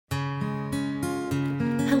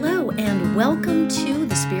Hello, and welcome to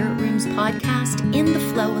the Spirit Rooms podcast, In the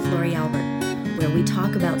Flow with Lori Albert, where we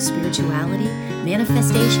talk about spirituality,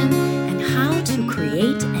 manifestation, and how to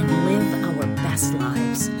create and live our best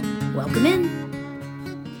lives. Welcome in.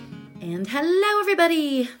 And hello,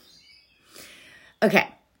 everybody. Okay,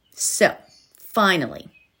 so finally,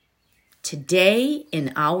 today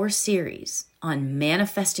in our series on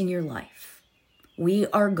manifesting your life, we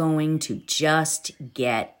are going to just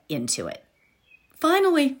get into it.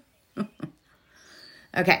 Finally.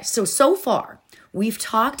 Okay, so far, we've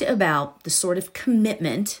talked about the sort of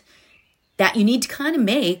commitment that you need to kind of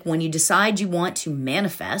make when you decide you want to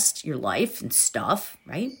manifest your life and stuff,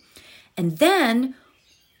 right? And then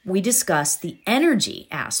we discussed the energy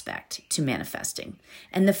aspect to manifesting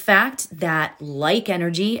and the fact that like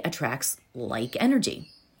energy attracts like energy,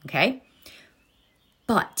 okay?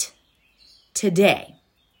 But today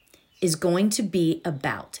is going to be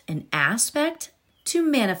about an aspect to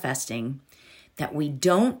manifesting that we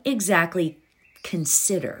don't exactly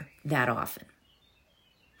consider that often.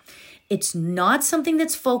 It's not something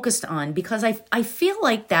that's focused on because I feel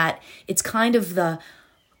like that it's kind of the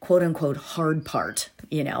quote unquote hard part,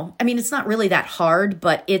 you know? I mean, it's not really that hard,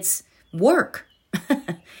 but it's work.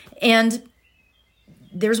 And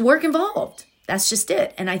there's work involved. That's just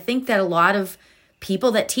it. And I think that a lot of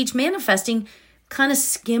people that teach manifesting kind of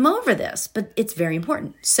skim over this, but it's very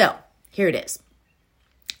important. So here it is.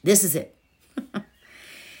 This is it.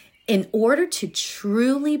 In order to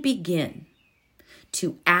truly begin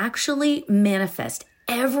to actually manifest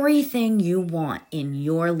everything you want in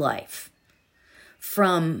your life,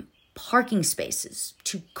 from parking spaces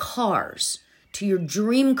to cars, to your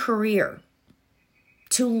dream career,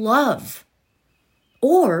 to love,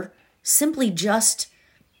 or simply just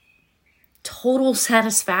total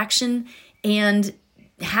satisfaction and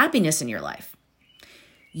happiness in your life,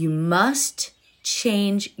 you must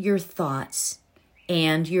change your thoughts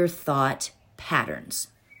and your thought patterns.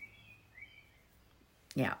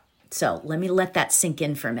 Yeah, so let me let that sink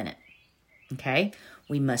in for a minute, okay?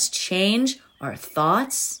 We must change our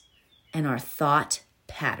thoughts and our thought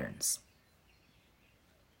patterns,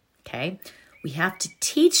 okay? We have to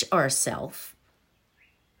teach ourselves,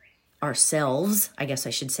 I guess I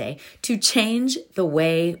should say, to change the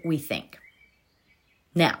way we think.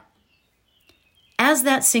 Now, as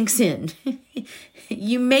that sinks in,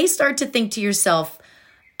 you may start to think to yourself,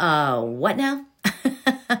 what now?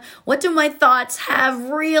 What do my thoughts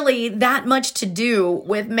have really that much to do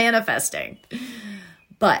with manifesting?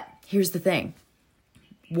 But here's the thing.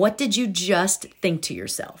 What did you just think to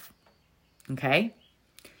yourself? Okay?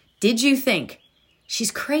 Did you think,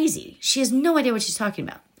 she's crazy. She has no idea what she's talking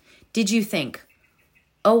about? Did you think,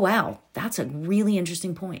 oh, wow, that's a really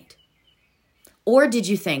interesting point? Or did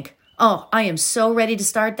you think, oh, I am so ready to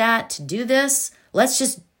start that, to do this. Let's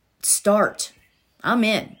just start. I'm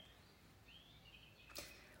in.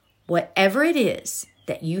 Whatever it is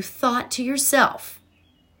that you thought to yourself,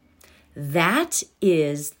 that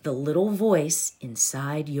is the little voice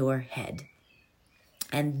inside your head.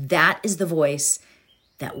 And that is the voice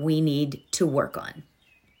that we need to work on.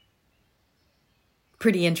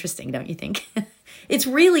 Pretty interesting, don't you think? It's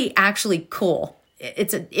really actually cool.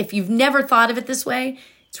 If you've never thought of it this way,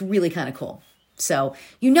 it's really kind of cool. So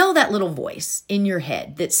you know that little voice in your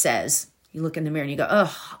head that says, you look in the mirror and you go,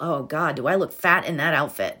 oh God, do I look fat in that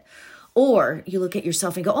outfit? Or you look at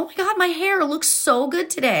yourself and go, oh my God, my hair looks so good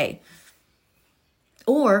today.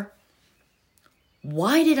 Or,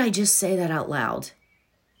 why did I just say that out loud?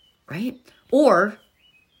 Right? Or,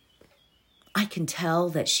 I can tell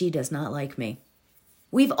that she does not like me.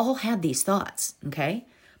 We've all had these thoughts, okay?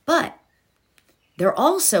 But there are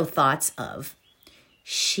also thoughts of,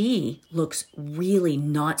 she looks really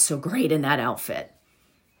not so great in that outfit.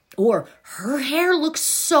 Or her hair looks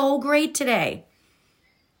so great today.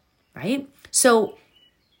 Right? So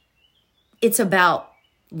it's about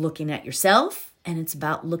looking at yourself and it's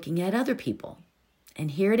about looking at other people.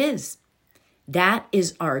 And here it is. That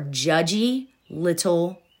is our judgy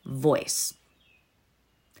little voice.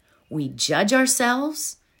 We judge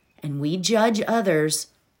ourselves and we judge others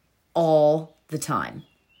all the time.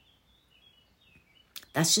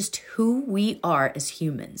 That's just who we are as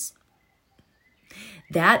humans.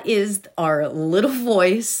 That is our little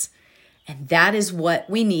voice, and that is what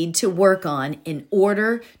we need to work on in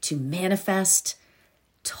order to manifest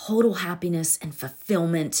total happiness and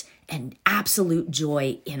fulfillment and absolute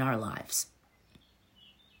joy in our lives.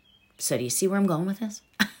 So do you see where I'm going with this?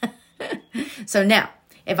 So now,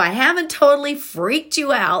 if I haven't totally freaked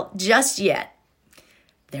you out just yet,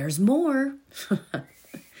 there's more.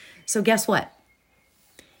 So guess what?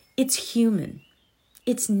 It's human.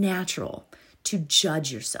 It's natural to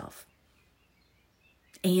judge yourself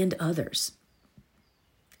and others.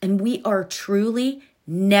 And we are truly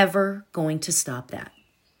never going to stop that.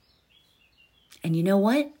 And you know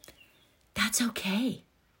what? That's okay.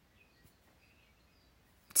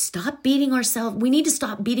 We need to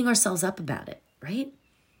stop beating ourselves up about it, right?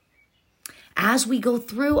 As we go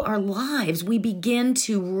through our lives, we begin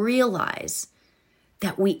to realize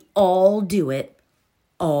that we all do it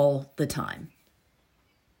all the time.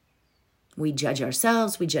 We judge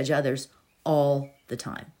ourselves, we judge others all the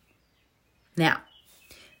time. Now,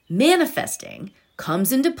 manifesting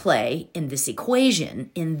comes into play in this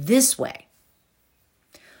equation in this way.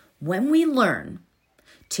 When we learn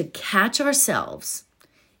to catch ourselves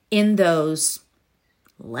in those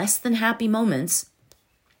less than happy moments,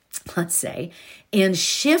 let's say, and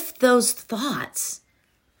shift those thoughts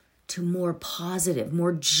to more positive,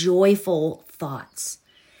 more joyful thoughts,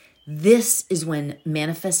 this is when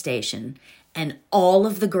manifestation and all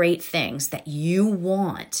of the great things that you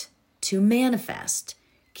want to manifest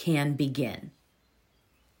can begin.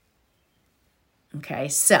 Okay,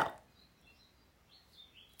 so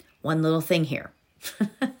one little thing here.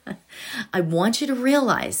 I want you to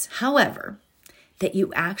realize, however, that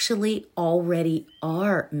you actually already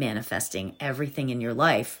are manifesting everything in your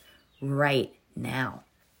life right now.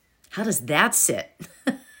 How does that sit?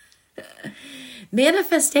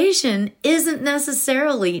 Manifestation isn't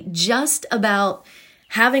necessarily just about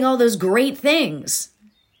having all those great things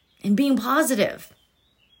and being positive.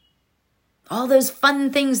 All those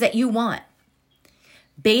fun things that you want.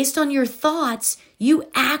 Based on your thoughts,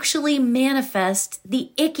 you actually manifest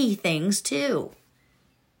the icky things too.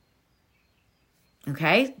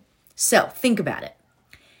 Okay? So think about it.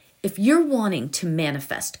 If you're wanting to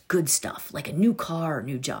manifest good stuff, like a new car or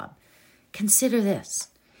new job, consider this.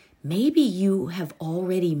 Maybe you have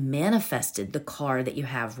already manifested the car that you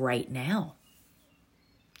have right now.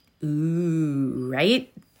 Ooh,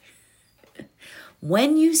 right?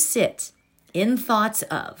 When you sit in thoughts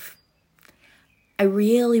of, I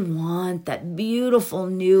really want that beautiful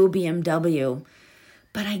new BMW,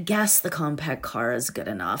 but I guess the compact car is good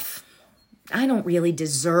enough. I don't really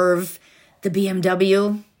deserve the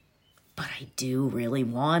BMW, but I do really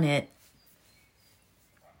want it.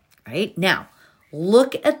 Right? Now,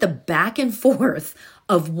 look at the back and forth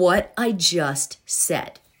of what I just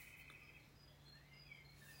said.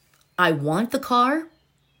 I want the car.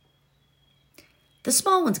 The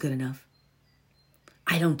small one's good enough.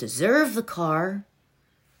 I don't deserve the car,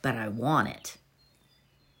 but I want it.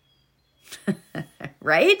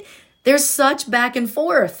 Right? There's such back and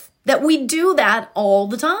forth that we do that all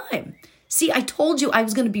the time. See, I told you I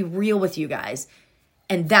was going to be real with you guys.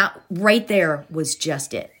 And that right there was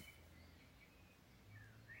just it.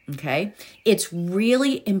 Okay? It's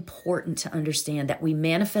really important to understand that we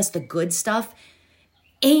manifest the good stuff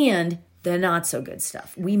and the not so good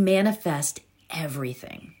stuff. We manifest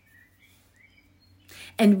everything.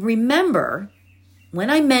 And remember, when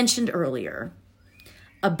I mentioned earlier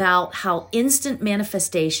about how instant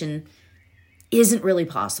manifestation isn't really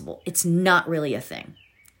possible, it's not really a thing.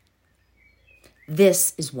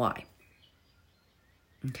 This is why.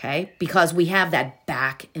 Okay? Because we have that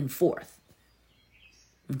back and forth.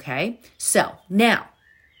 Okay? So now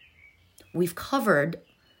we've covered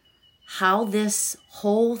how this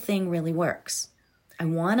whole thing really works. I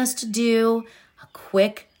want us to do a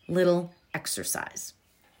quick little exercise.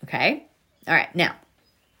 Okay? All right. Now,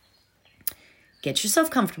 get yourself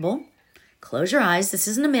comfortable. Close your eyes. This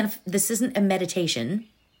isn't a meditation,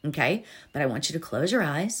 okay? But I want you to close your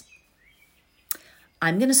eyes.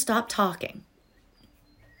 I'm going to stop talking.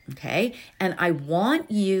 Okay? And I want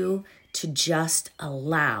you to just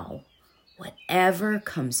allow whatever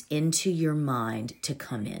comes into your mind to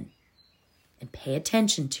come in. And pay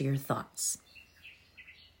attention to your thoughts.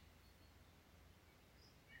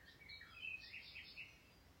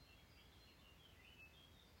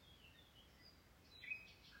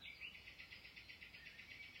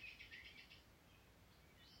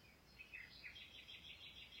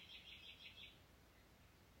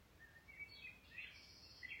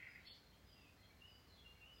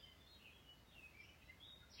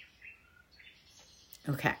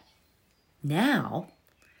 Okay. Now,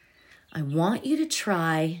 I want you to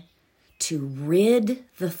try to rid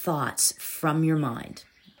the thoughts from your mind.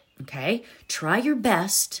 Okay? Try your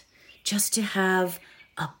best just to have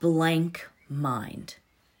a blank mind.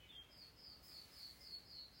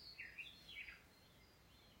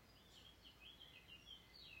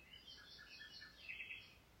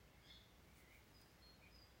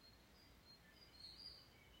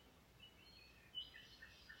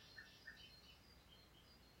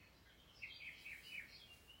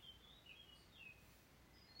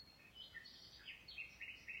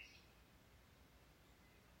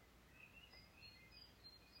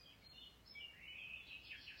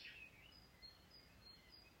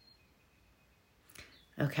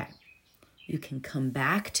 Okay. You can come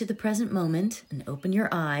back to the present moment and open your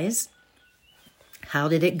eyes. How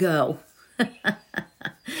did it go?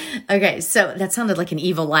 Okay, so that sounded like an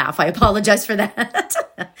evil laugh. I apologize for that.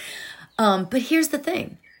 But here's the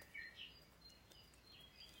thing.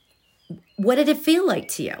 What did it feel like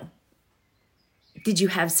to you? Did you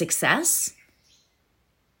have success?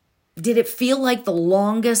 Did it feel like the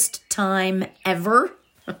longest time ever?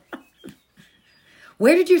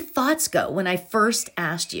 Where did your thoughts go when I first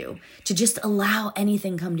asked you to just allow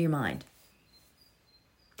anything come to your mind?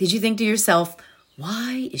 Did you think to yourself,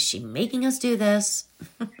 why is she making us do this?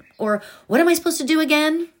 Or what am I supposed to do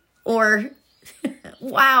again? Or,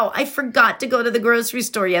 wow, I forgot to go to the grocery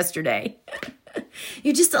store yesterday.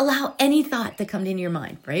 You just allow any thought that comes into your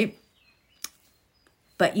mind, right?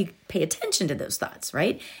 But you pay attention to those thoughts,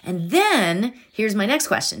 right? And then here's my next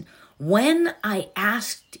question. When I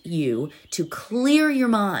asked you to clear your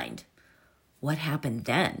mind, what happened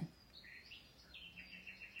then?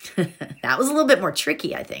 That was a little bit more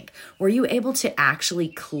tricky, I think. Were you able to actually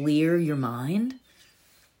clear your mind?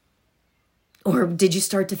 Or did you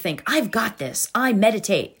start to think, I've got this, I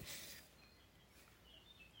meditate?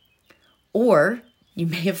 Or you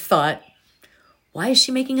may have thought, why is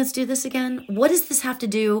she making us do this again? What does this have to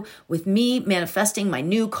do with me manifesting my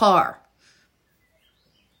new car?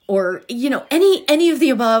 Or, any of the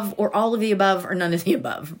above, or all of the above, or none of the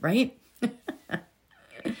above, right?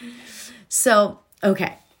 So,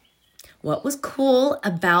 okay. What was cool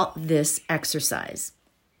about this exercise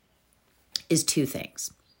is two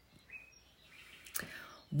things.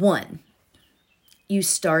 One, you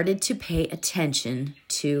started to pay attention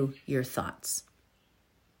to your thoughts.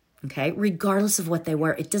 Okay? Regardless of what they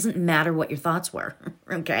were, it doesn't matter what your thoughts were.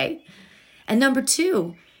 Okay? And number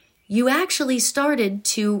two, you actually started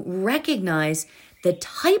to recognize the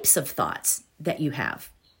types of thoughts that you have.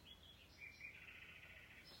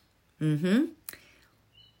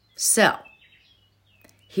 So,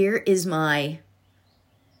 here is my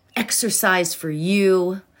exercise for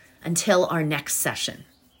you until our next session.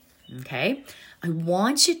 Okay? I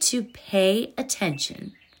want you to pay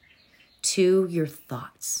attention to your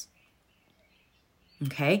thoughts.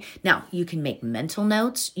 Okay? Now, you can make mental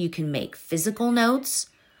notes, you can make physical notes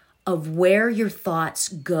of where your thoughts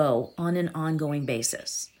go on an ongoing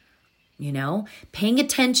basis. Paying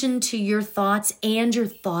attention to your thoughts and your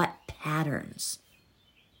thought patterns.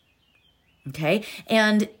 Okay?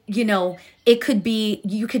 And, it could be,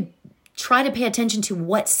 you could try to pay attention to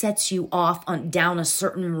what sets you off down a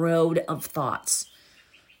certain road of thoughts,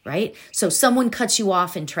 right? So someone cuts you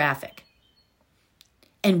off in traffic.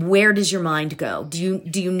 And where does your mind go? Do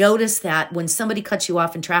you notice that when somebody cuts you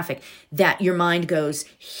off in traffic, that your mind goes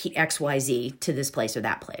XYZ to this place or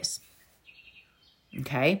that place?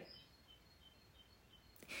 Okay?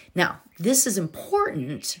 Now, this is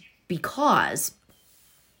important because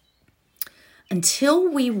until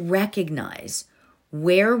we recognize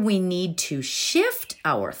where we need to shift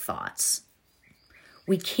our thoughts,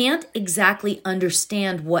 we can't exactly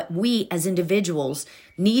understand what we as individuals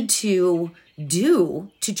need to do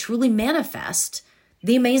to truly manifest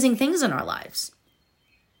the amazing things in our lives.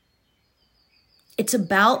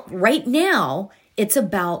 Right now, it's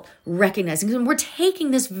about recognizing, and we're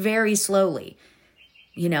taking this very slowly,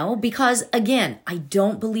 because again, I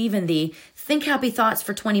don't believe in the think happy thoughts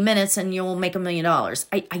for 20 minutes and you'll make $1 million.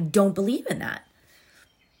 I don't believe in that.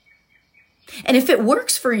 And if it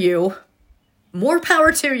works for you, more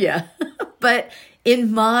power to you. But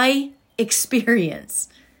in my experience,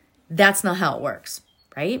 that's not how it works,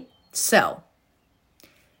 right? So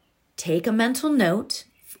take a mental note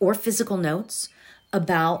or physical notes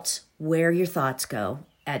about where your thoughts go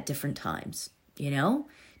at different times,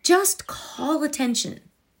 Just call attention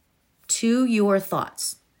to your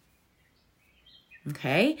thoughts.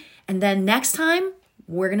 Okay? And then next time,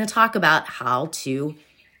 we're going to talk about how to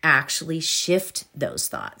actually shift those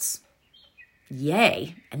thoughts.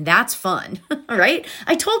 Yay. And that's fun, right?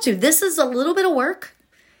 I told you, this is a little bit of work,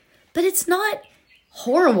 but it's not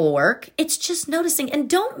horrible work. It's just noticing. And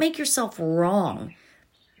don't make yourself wrong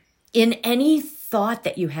in any thought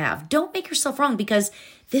that you have. Don't make yourself wrong, because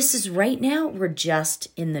this is right now, we're just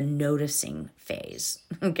in the noticing phase,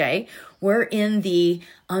 okay? We're in the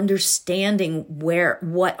understanding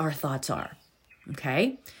what our thoughts are,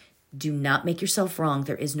 okay? Do not make yourself wrong.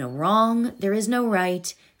 There is no wrong. There is no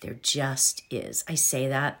right. There just is. I say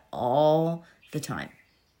that all the time,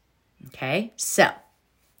 okay? So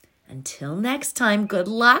until next time, good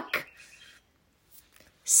luck.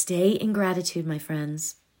 Stay in gratitude, my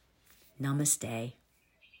friends. Namaste.